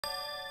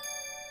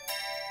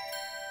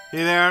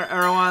Hey there,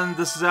 everyone.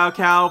 This is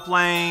Cow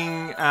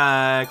playing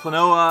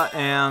Klonoa,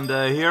 and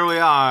here we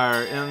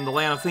are in the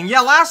land of things.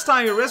 Yeah, last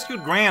time you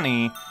rescued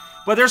Granny,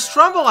 but there's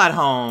trouble at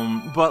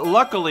home. But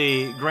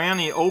luckily,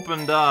 Granny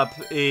opened up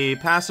a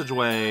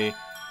passageway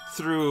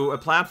through a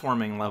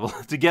platforming level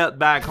to get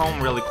back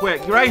home really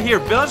quick. Right here,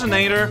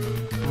 Villaginator,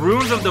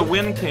 Ruins of the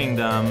Wind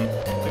Kingdom.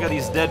 We got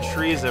these dead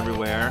trees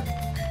everywhere.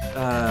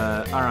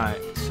 Alright,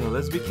 so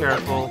let's be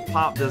careful.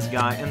 Pop this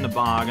guy in the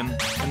boggin,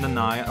 in the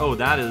night. Oh,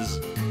 that is...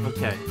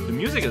 okay, the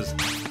music is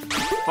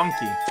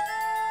funky.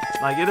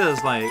 Like, it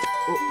is like...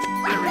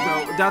 oh, there we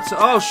go. That's...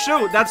 oh,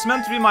 shoot! That's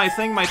meant to be my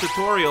thing, my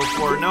tutorial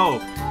for... no.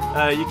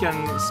 You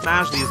can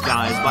smash these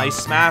guys by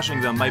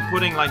smashing them, by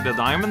putting, like, the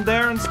diamond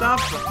there and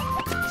stuff.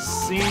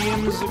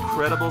 Seems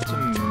credible to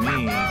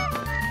me.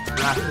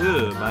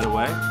 Yahoo, by the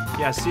way.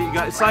 Yeah, see, you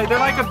got, it's like... they're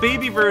like a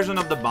baby version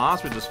of the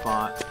boss we just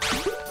fought.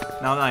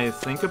 Now that I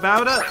think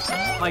about it,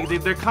 like, they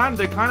kind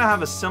of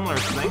have a similar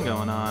thing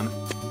going on.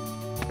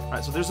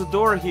 Alright, so there's a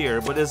door here,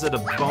 but is it a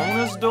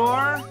bonus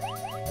door?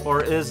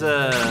 Or is it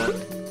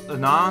a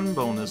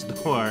non-bonus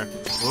door?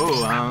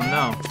 Oh, I don't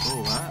know.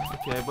 Oh, what?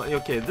 Okay, but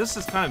okay, this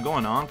is kind of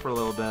going on for a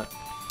little bit.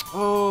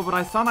 Oh, but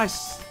I thought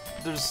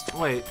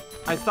wait,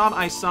 I thought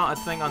I saw a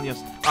thing on the...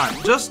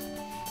 alright, just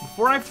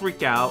before I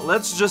freak out,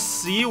 let's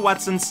just see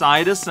what's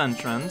inside this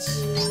entrance.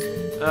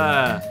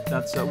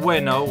 That's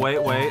wait, no, wait.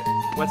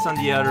 What's on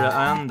the other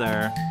end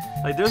there?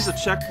 Like, there's a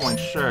checkpoint,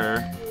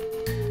 sure.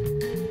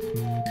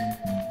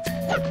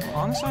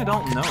 Honestly, I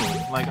don't know.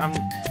 Like, I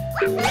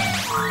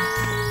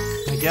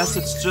guess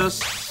it's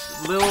just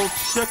little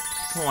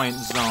checkpoint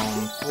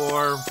zone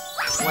for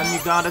when you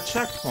got a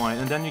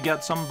checkpoint, and then you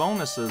get some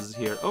bonuses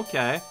here.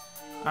 Okay.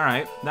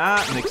 Alright,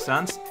 that makes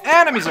sense.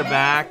 Enemies are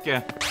back!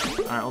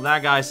 Alright, well,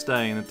 that guy's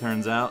staying, it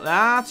turns out.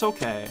 That's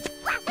okay.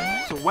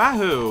 So,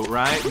 wahoo,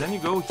 right? And then you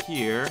go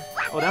here.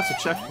 Oh, that's a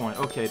checkpoint.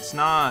 Okay, it's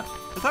not...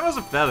 I thought it was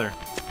a feather.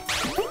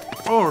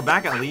 Oh, we're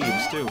back at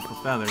leaves, too, for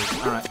feathers.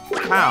 Alright.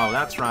 Pow,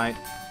 that's right.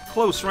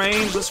 Close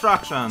range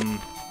destruction.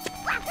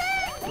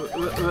 Here we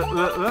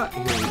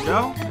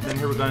go. And then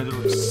here we're going to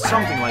do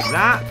something like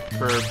that.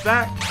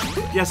 Perfect.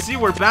 Yeah, see,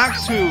 we're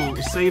back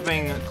to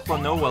saving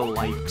Klonoa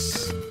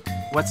likes.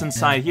 What's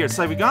inside here? It's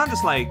like we got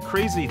this, like,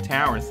 crazy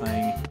tower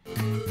thing.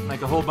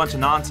 Like a whole bunch of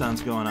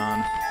nonsense going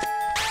on.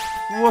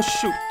 Whoa,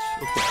 shoot.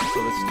 Okay,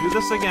 so let's do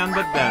this again,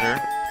 but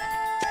better.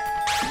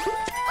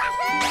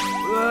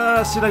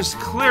 See, there's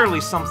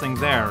clearly something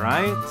there,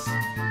 right?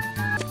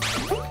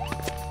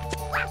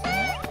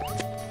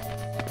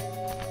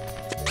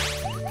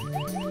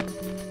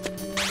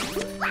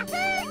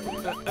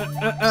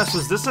 So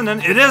is this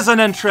it is an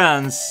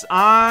entrance!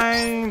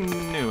 I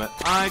knew it.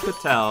 I could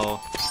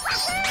tell.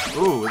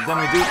 Ooh, then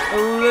we do a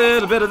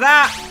little bit of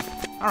that!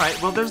 Alright,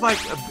 well, there's like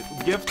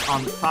a gift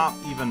on top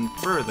even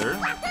further.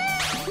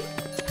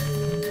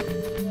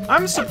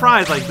 I'm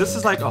surprised, like, this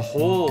is like a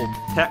whole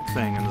tech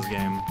thing in this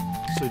game.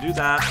 So do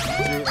that,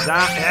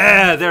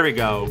 yeah, there we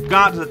go.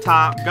 Got to the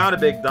top, got a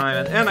big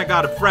diamond, and I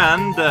got a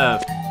friend.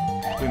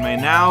 We may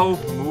now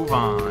move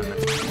on.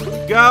 Here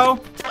we go.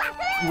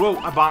 Whoa,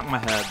 I bonked my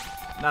head.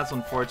 That's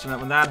unfortunate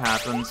when that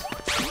happens.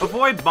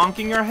 Avoid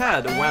bonking your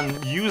head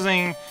when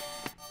using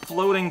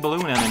floating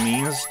balloon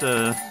enemies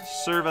to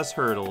serve as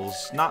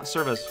hurdles. Not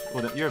serve as...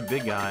 well, you're a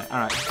big guy.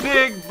 Alright,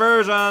 big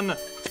version!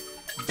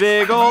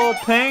 Big ol'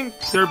 pink,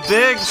 they're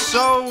big,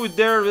 so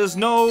there is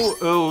no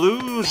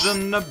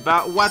illusion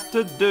about what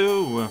to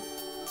do.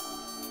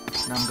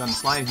 Now I'm gonna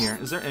slide here.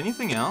 Is there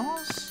anything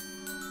else?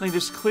 Like,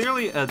 there's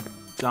clearly a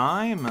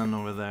diamond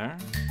over there.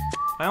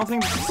 I don't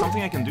think this is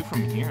something I can do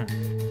from here.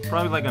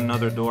 Probably like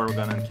another door we're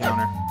gonna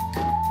encounter.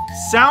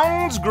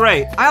 Sounds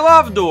great! I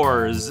love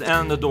doors!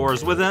 And the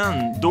doors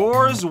within.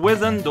 Doors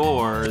within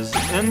doors.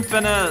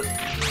 Infinite...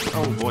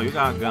 oh boy, you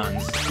got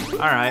guns.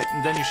 Alright,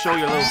 and then you show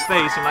your little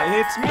face and like,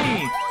 hey, it's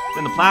me!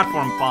 Then the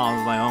platform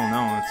falls, like, oh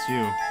no, it's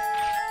you.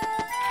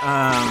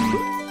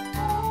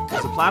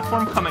 Is the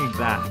platform coming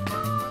back?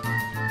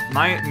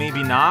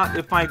 Maybe not.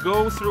 If I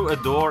go through a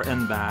door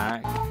and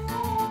back,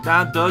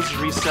 that does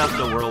reset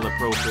the world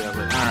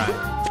appropriately. Alright.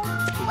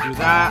 So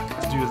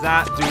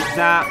do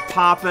that,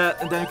 pop it,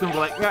 and then you can go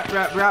like,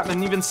 rap,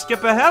 and even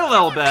skip ahead a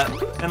little bit,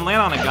 and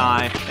land on a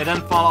guy, and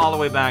then fall all the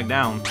way back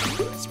down.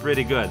 It's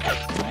pretty good.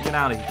 Get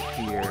out of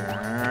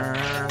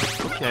here.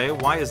 Okay,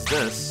 why is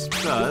this?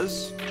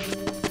 Because...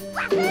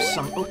 there's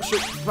some... oh,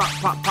 shoot.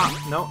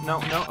 Pop. No,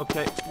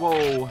 okay.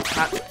 Whoa.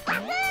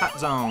 Hot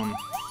zone.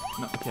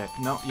 No, okay.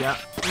 No, yeah.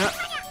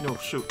 No,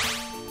 shoot.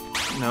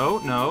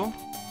 No.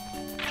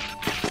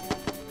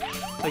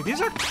 Like,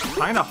 these are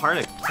kind of hard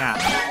to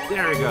catch.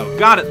 There we go.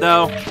 Got it,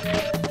 though.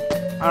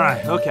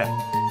 Alright, okay.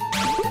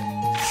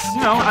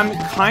 You know, I'm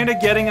kind of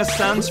getting a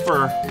sense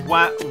for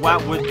what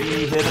would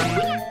be hidden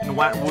and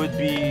what would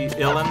be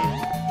illen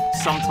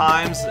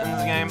sometimes in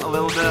this game a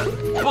little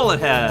bit. Bullet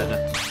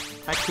head.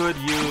 I could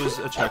use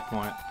a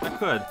checkpoint. I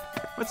could.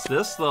 What's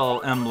this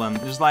little emblem?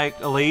 There's like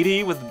a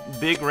lady with a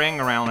big ring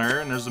around her,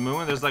 and there's a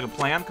moon. There's like a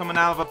plant coming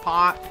out of a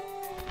pot.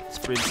 It's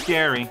pretty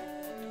scary.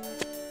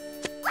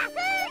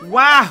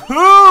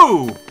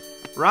 Wahoo!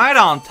 Right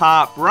on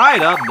top,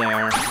 right up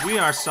there. We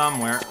are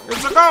somewhere.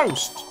 It's a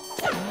ghost!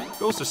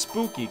 Ghosts are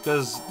spooky,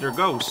 because they're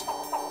ghosts.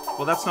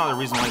 Well, that's not the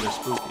reason why they're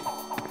spooky.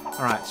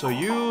 Alright, so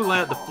you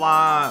let the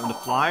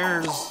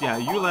flyers... Yeah,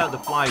 you let the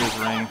flyers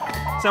ring.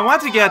 So I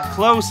want to get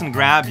close and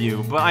grab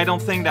you, but I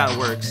don't think that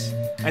works.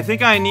 I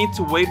think I need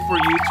to wait for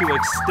you to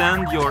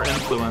extend your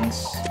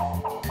influence.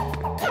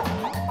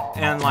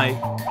 And, like,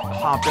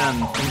 hop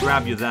in and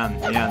grab you then.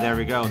 Yeah, there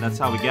we go. That's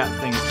how we get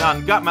things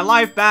done. Got my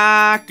life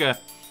back!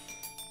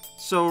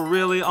 So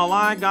really, all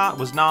I got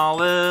was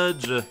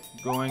knowledge.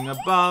 Going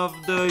above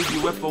the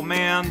UFO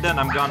man, then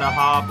I'm gonna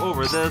hop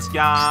over this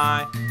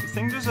guy. You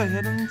think there's a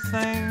hidden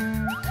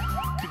thing?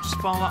 Could just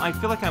follow. I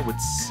feel like I would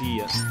see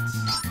it,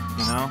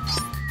 you know?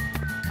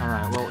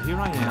 Alright, well, here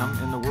I am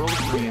in the world of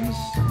dreams.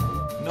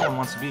 No one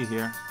wants to be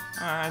here.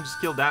 Alright, I just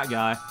killed that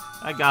guy.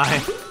 That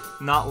guy,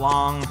 not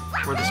long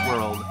for this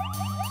world.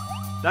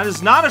 That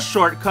is not a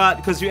shortcut,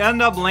 because you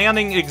end up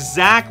landing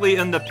exactly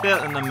in the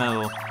pit in the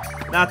middle.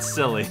 That's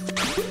silly.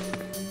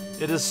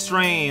 It is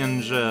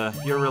strange,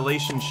 your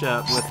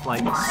relationship with,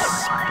 like,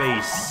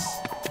 space.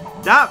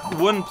 That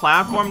wooden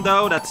platform,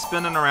 though, that's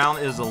spinning around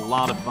is a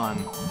lot of fun.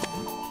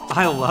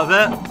 I love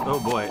it. Oh,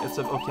 boy. It's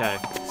okay.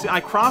 See, I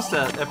crossed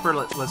it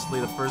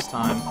effortlessly the first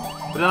time,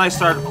 but then I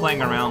started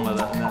playing around with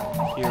it, and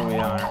then here we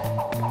are.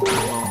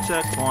 Well,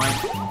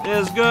 checkpoint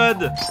is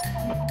good.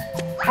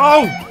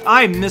 Oh!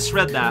 I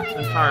misread that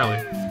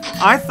entirely.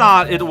 I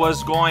thought it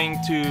was going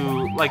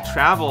to, like,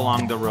 travel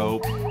along the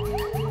rope.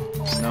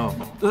 No.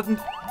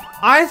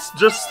 I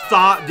just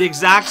thought the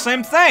exact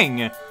same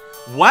thing.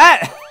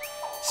 What?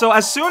 So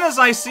as soon as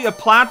I see a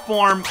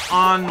platform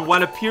on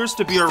what appears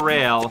to be a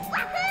rail,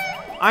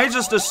 I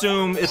just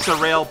assume it's a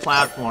rail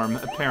platform,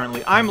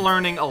 apparently. I'm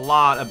learning a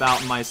lot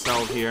about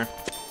myself here.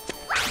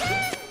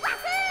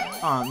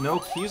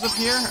 No keys up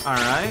here?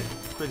 Alright.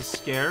 Pretty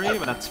scary,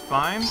 but that's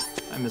fine.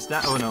 I missed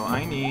that. Oh no,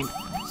 I need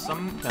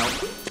some help.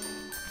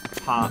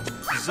 Pop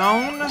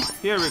Zone.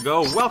 Here we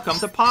go. Welcome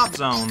to Pop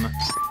Zone.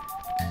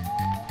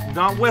 You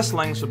got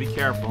whistling, so be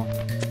careful.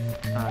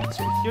 Alright,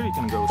 so here you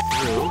can go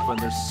through, but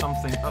there's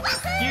something up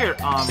here,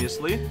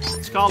 obviously.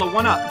 It's called a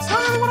 1-up. It's not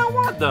really what I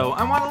want, though.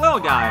 I want a little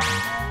guy.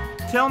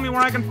 Tell me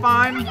where I can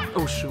find...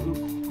 Oh, shoot.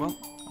 Well,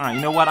 alright,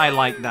 you know what? I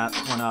like that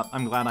 1-up.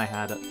 I'm glad I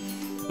had it.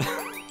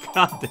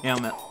 God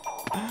damn it.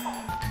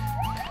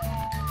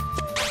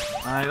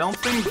 I don't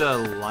think the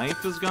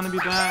life is gonna be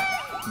back.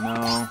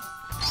 No.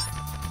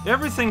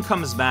 Everything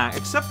comes back,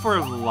 except for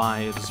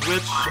lives,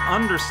 which,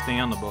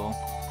 understandable.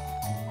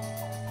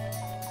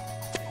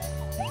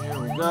 Here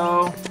we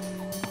go.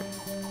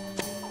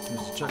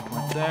 There's a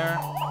checkpoint there.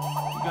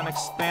 You're gonna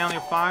expand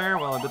your fire?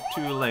 Well, a bit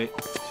too late.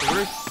 So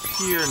we're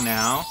here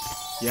now.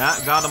 Yeah,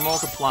 got a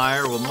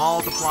multiplier. We're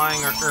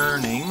multiplying our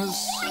earnings.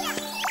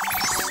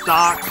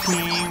 Stock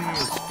team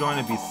is going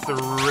to be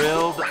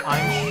thrilled,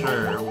 I'm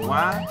sure.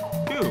 What?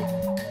 Who?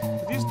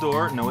 Are these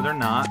doors? No, they're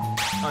not.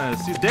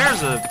 See,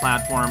 there's a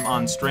platform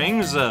on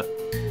strings.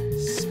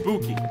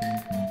 Spooky.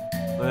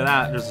 Look at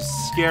that. There's a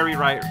scary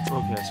right.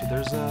 Okay, so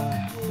there's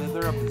a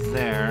feather up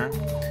there.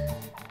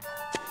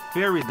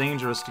 Very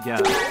dangerous to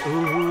get.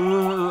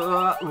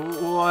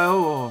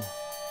 Whoa.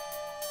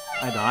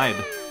 I died.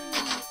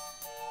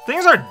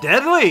 Things are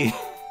deadly!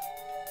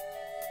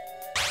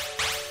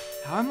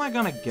 How am I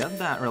gonna get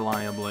that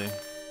reliably?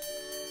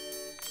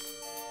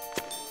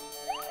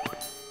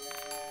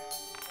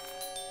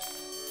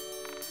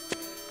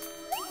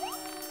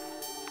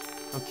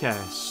 Okay,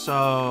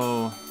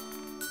 so...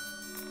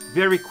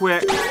 very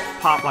quick,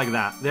 pop like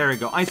that. There we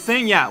go. I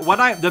think, yeah,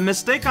 the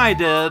mistake I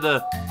did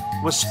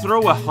was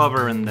throw a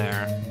hover in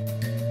there.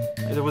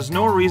 There was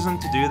no reason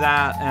to do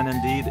that, and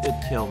indeed, it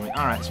killed me.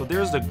 Alright, so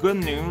there's the good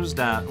news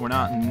that we're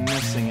not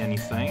missing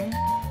anything.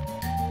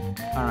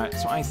 Alright,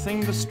 so I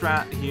think the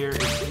strat here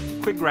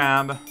is quick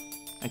grab.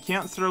 I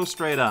can't throw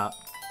straight up.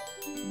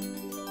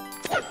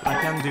 I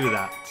can do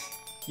that.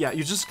 Yeah,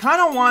 you just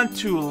kind of want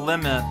to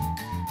limit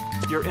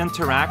your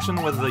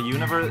interaction with the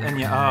universe,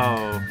 and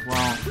oh,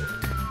 well...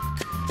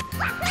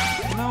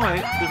 No,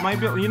 wait, there might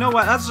be... You know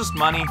what, that's just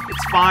money.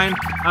 It's fine.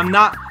 I'm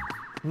not...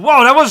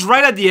 Whoa, that was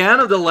right at the end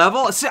of the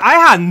level? See, I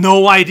had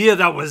no idea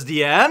that was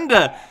the end.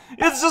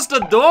 It's just a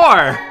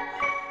door.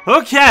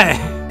 Okay.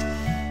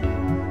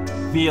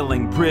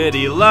 Feeling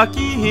pretty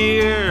lucky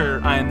here.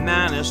 I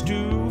managed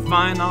to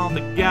find all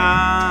the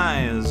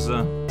guys.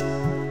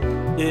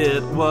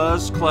 It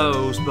was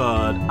close,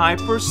 but I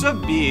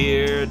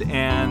persevered,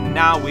 and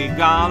now we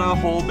got a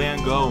whole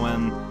band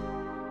going.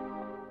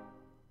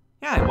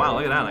 Yeah, wow,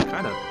 look at that. I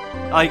kind of...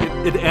 Like,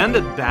 it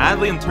ended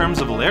badly in terms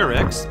of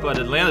lyrics, but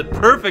it landed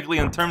perfectly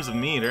in terms of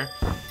meter.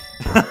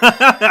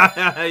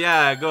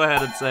 Yeah, go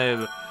ahead and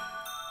save.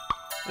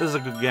 This is a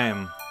good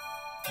game.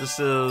 This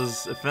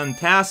is a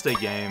fantastic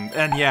game.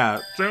 And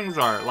yeah, things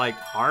are, like,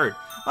 hard.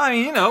 I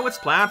mean, you know, it's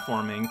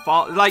platforming.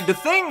 Like, the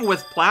thing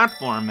with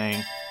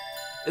platforming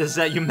is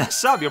that you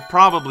mess up, you're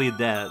probably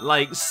dead.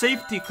 Like,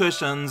 safety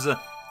cushions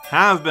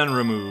have been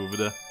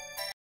removed.